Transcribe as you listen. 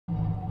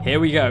Here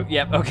we go.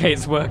 Yep, okay,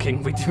 it's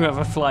working. We do have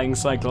a flying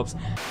Cyclops.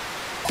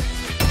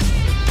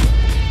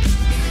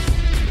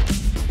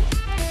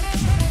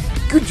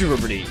 Good day,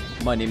 everybody.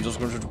 My name is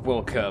Awesomecrunch.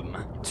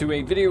 Welcome to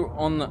a video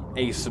on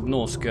a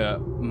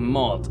Subnautica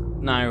mod.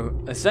 Now,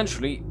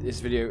 essentially, this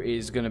video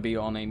is going to be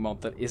on a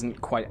mod that isn't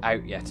quite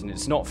out yet, and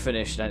it's not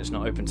finished and it's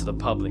not open to the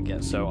public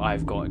yet, so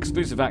I've got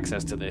exclusive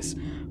access to this,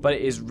 but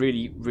it is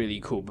really, really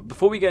cool. But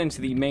before we get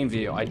into the main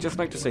video, I'd just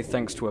like to say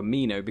thanks to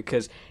Amino,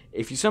 because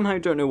if you somehow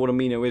don't know what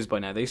Amino is by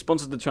now, they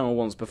sponsored the channel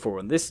once before,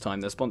 and this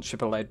time their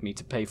sponsorship allowed me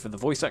to pay for the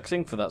voice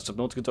acting for that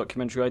Subnautica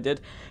documentary I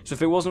did, so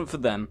if it wasn't for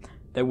them,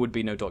 there would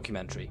be no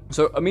documentary.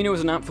 So Amino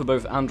is an app for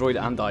both Android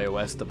and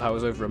iOS that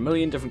powers over 1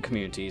 million different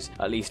communities,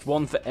 at least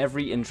one for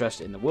every interest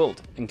in the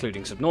world,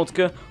 including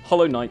Subnautica,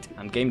 Hollow Knight,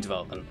 and game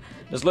development.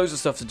 There's loads of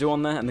stuff to do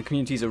on there, and the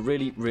communities are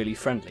really, really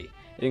friendly.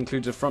 It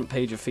includes a front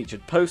page of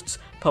featured posts,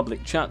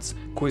 public chats,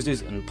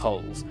 quizzes, and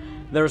polls.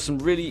 There are some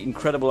really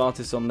incredible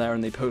artists on there,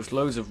 and they post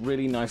loads of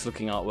really nice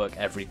looking artwork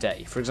every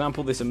day. For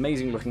example, this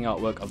amazing looking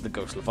artwork of the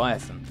Ghost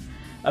Leviathan.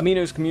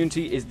 Amino's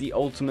community is the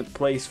ultimate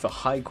place for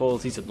high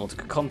quality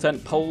Subnautica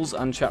content, polls,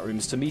 and chat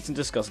rooms to meet and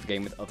discuss the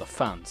game with other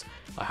fans.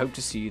 I hope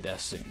to see you there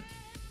soon.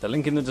 The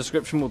link in the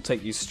description will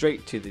take you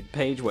straight to the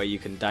page where you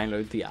can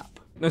download the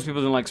app. Most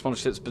people don't like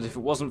sponsorships, but if it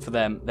wasn't for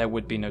them, there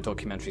would be no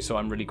documentary, so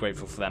I'm really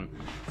grateful for them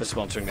for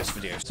sponsoring this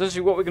video. So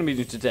actually what we're going to be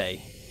doing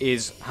today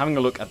is having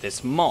a look at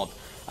this mod.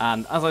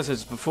 And as I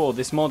said before,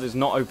 this mod is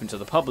not open to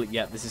the public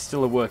yet. This is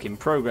still a work in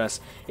progress.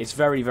 It's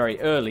very, very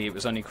early. It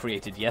was only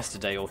created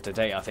yesterday or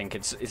today, I think.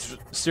 It's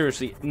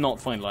seriously not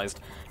finalized.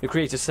 The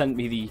creator sent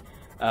me the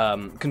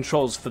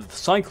controls for the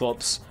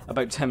Cyclops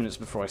about 10 minutes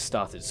before I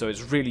started, so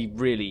it's really,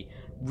 really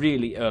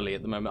early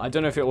at the moment. I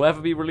don't know if it will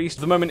ever be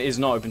released. The moment is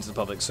not open to the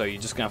public, so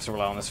you're just going to have to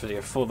rely on this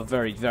video for the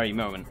very, very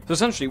moment. So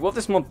essentially, what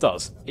this mod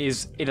does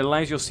is it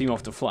allows your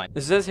SEAMOTH to fly.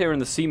 It says here in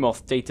the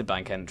SEAMOTH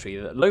databank entry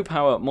that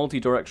low-power,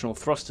 multi-directional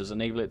thrusters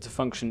enable it to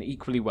function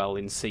equally well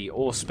in sea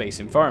or space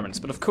environments.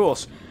 But of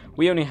course,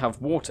 we only have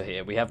water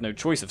here. We have no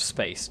choice of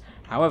space.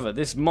 However,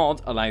 this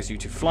mod allows you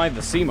to fly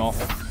the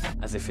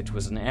SEAMOTH as if it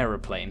was an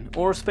aeroplane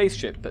or a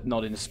spaceship, but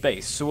not in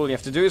space. So all you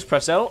have to do is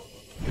press L,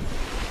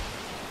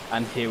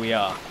 and here we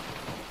are.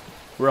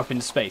 We're up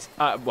in space.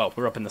 Well,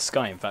 we're up in the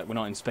sky, in fact. We're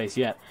not in space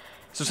yet.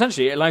 So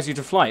essentially, it allows you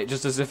to fly it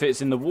just as if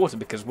it's in the water,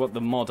 because what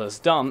the mod has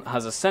done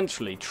has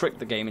essentially tricked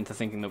the game into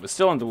thinking that we're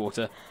still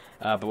underwater,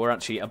 but we're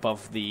actually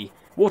above the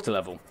water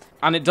level.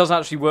 And it does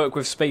actually work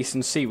with space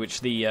and sea,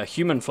 which the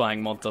human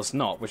flying mod does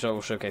not, which I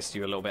will showcase to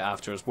you a little bit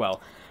after as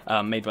well,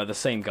 made by the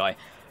same guy.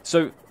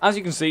 So, as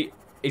you can see,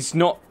 it's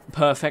not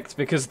perfect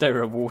because there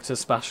are water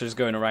splashes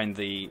going around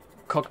the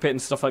cockpit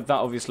and stuff like that.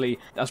 Obviously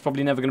that's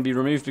probably never going to be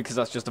removed because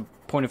that's just a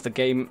point of the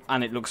game,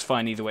 and it looks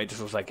fine either way. It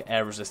just looks like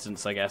air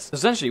resistance, I guess.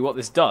 Essentially what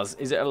this does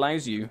is it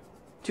allows you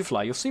to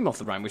fly your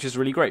SEAMOTH around, which is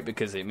really great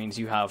because it means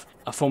you have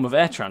a form of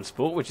air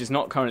transport which is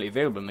not currently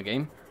available in the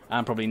game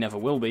and probably never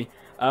will be,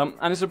 and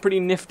it's a pretty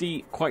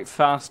nifty, quite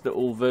fast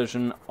little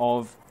version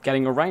of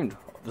getting around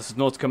the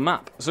Subnautica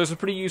map. So it's a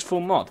pretty useful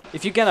mod.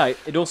 If you get out,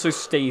 it also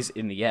stays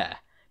in the air.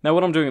 Now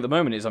what I'm doing at the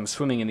moment is I'm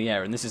swimming in the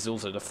air, and this is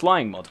also the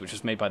flying mod, which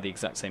was made by the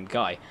exact same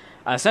guy.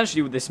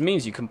 Essentially what this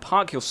means, you can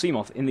park your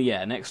SEAMOTH in the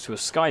air next to a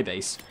sky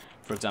base,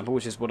 for example,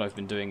 which is what I've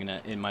been doing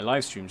in my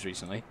live streams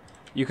recently.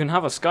 You can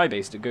have a sky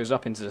base that goes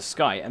up into the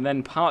sky, and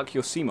then park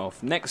your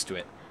SEAMOTH next to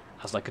it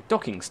as like a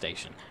docking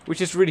station, which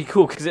is really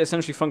cool because it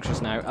essentially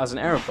functions now as an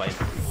aeroplane,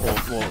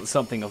 or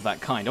something of that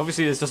kind.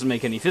 Obviously this doesn't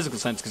make any physical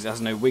sense because it has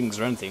no wings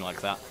or anything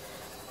like that.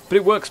 But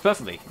it works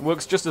perfectly. It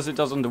works just as it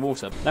does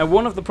underwater. Now,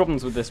 one of the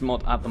problems with this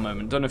mod at the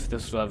moment, don't know if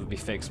this will ever be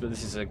fixed, but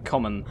this is a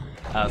common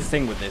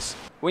thing with this.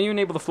 When you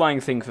enable the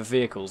flying thing for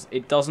vehicles,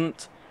 it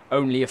doesn't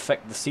only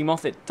affect the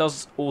SEAMOTH, it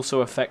does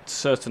also affect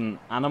certain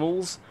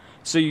animals.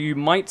 So you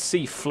might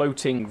see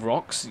floating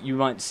rocks, you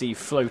might see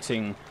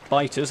floating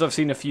biters. I've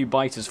seen a few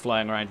biters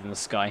flying around in the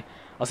sky.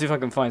 I'll see if I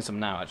can find some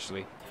now,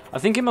 actually. I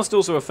think it must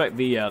also affect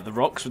the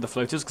rocks with the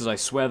floaters, because I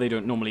swear they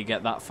don't normally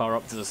get that far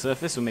up to the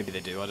surface, or maybe they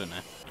do, I don't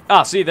know.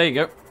 Ah, see, there you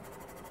go.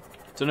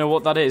 Don't know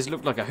what that is.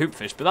 Looked like a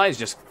hoopfish, but that is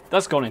just,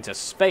 that's gone into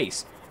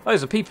space. Oh,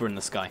 there's a peeper in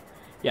the sky.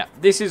 Yeah,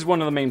 this is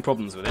one of the main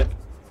problems with it.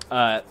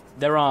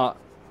 There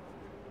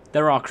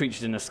are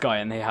creatures in the sky,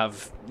 and they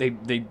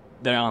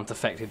aren't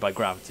affected by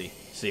gravity,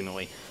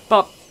 seemingly.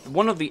 But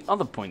one of the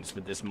other points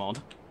with this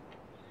mod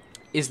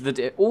is that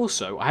it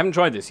also, I haven't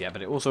tried this yet,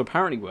 but it also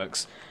apparently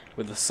works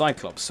with the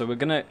Cyclops. So we're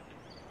gonna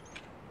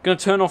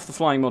turn off the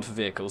flying mod for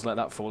vehicles, let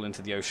that fall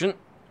into the ocean.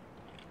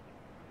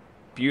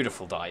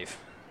 Beautiful dive.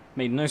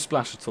 Made no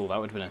splash at all.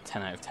 That would have been a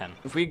 10 out of 10.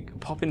 If we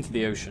pop into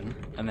the ocean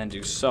and then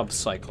do sub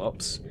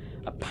Cyclops,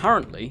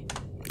 apparently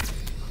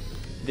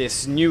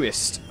this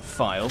newest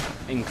file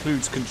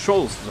includes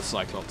controls for the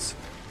Cyclops.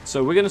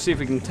 So we're going to see if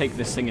we can take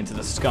this thing into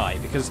the sky,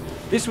 because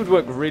this would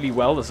work really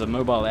well as a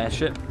mobile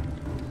airship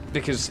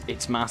because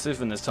it's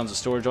massive and there's tons of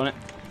storage on it.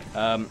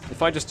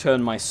 If I just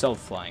turn my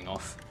self-flying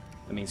off,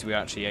 that means we're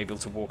actually able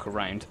to walk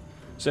around.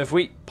 So if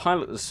we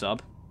pilot the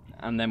sub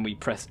and then we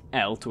press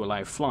L to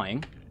allow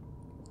flying,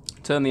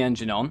 turn the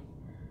engine on,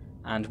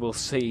 and we'll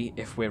see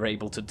if we're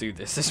able to do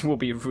this. This will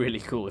be really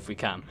cool if we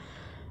can.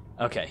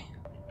 Okay,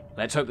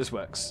 let's hope this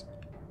works.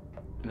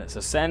 Let's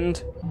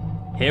ascend.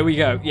 Here we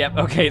go. Yep,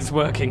 okay, it's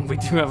working. We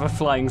do have a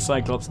flying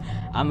Cyclops,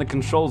 and the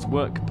controls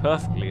work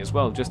perfectly as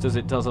well, just as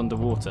it does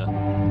underwater.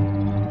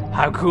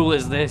 How cool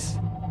is this?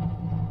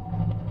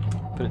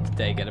 Put it to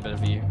day, get a better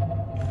view.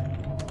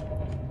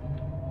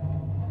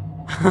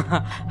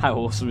 How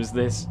awesome is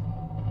this?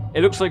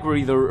 It looks like we're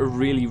either a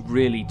really,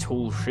 really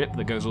tall ship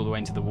that goes all the way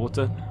into the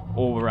water,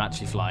 or we're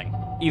actually flying.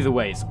 Either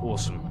way, it's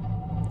awesome.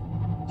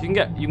 You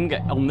can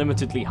get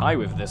unlimitedly high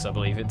with this, I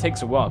believe. It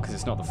takes a while because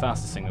it's not the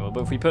fastest thing in the world,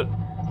 but if we put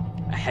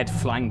a head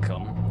flank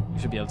on, we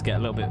should be able to get a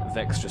little bit of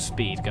extra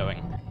speed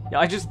going. Yeah,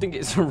 I just think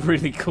it's a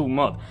really cool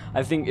mod.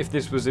 I think if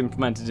this was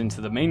implemented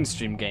into the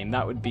mainstream game,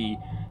 that would be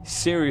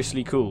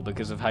seriously cool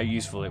because of how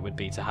useful it would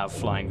be to have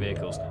flying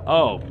vehicles.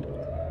 Oh,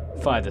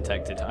 fire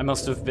detected. I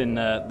must have been,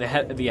 the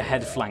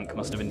head flank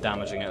must have been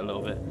damaging it a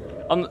little bit.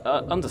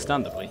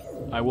 Understandably,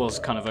 I was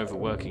kind of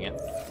overworking it.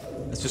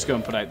 Let's just go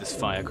and put out this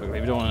fire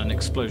quickly. We don't want an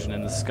explosion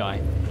in the sky.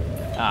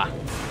 Ah.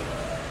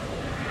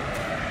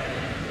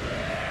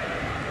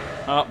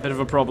 Oh, bit of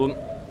a problem.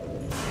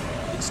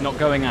 It's not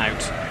going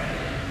out.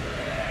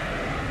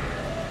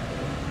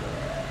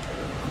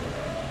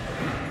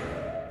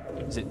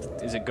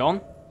 Is it gone?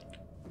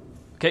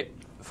 Okay,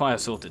 fire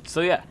sorted.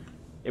 So yeah,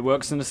 it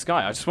works in the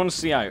sky. I just want to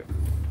see how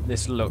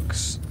this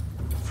looks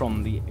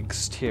from the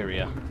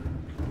exterior.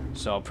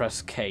 So I'll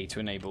press K to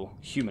enable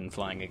human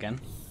flying again.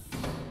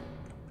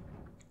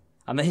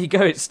 And there you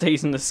go, it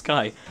stays in the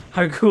sky.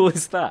 How cool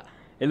is that?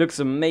 It looks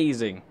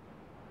amazing.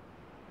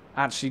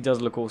 Actually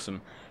does look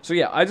awesome. So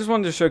yeah, I just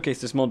wanted to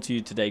showcase this mod to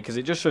you today because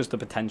it just shows the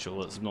potential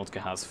that Subnautica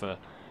has for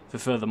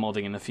further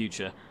modding in the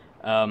future.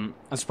 I'm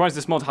surprised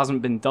this mod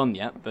hasn't been done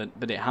yet, but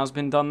it has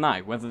been done now.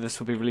 Whether this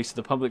will be released to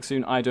the public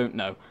soon, I don't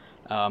know.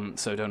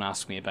 So don't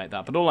ask me about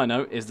that. But all I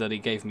know is that he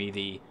gave me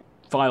the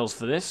files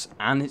for this,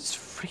 and it's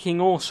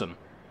freaking awesome.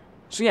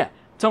 So yeah,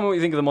 tell me what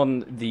you think of the mod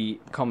in the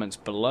comments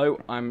below.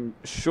 I'm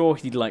sure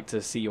he'd like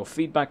to see your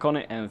feedback on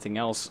it, anything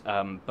else,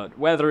 but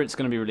whether it's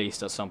going to be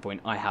released at some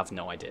point, I have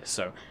no idea.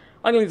 So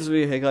I'm going to leave this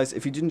video here, guys.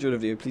 If you did enjoy the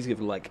video, please give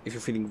it a like. If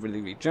you're feeling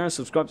really, really generous,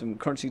 subscribe to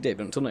Crunchy Day.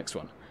 But until next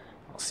one,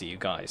 I'll see you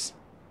guys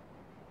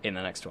in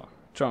the next one.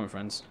 Ciao, my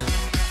friends.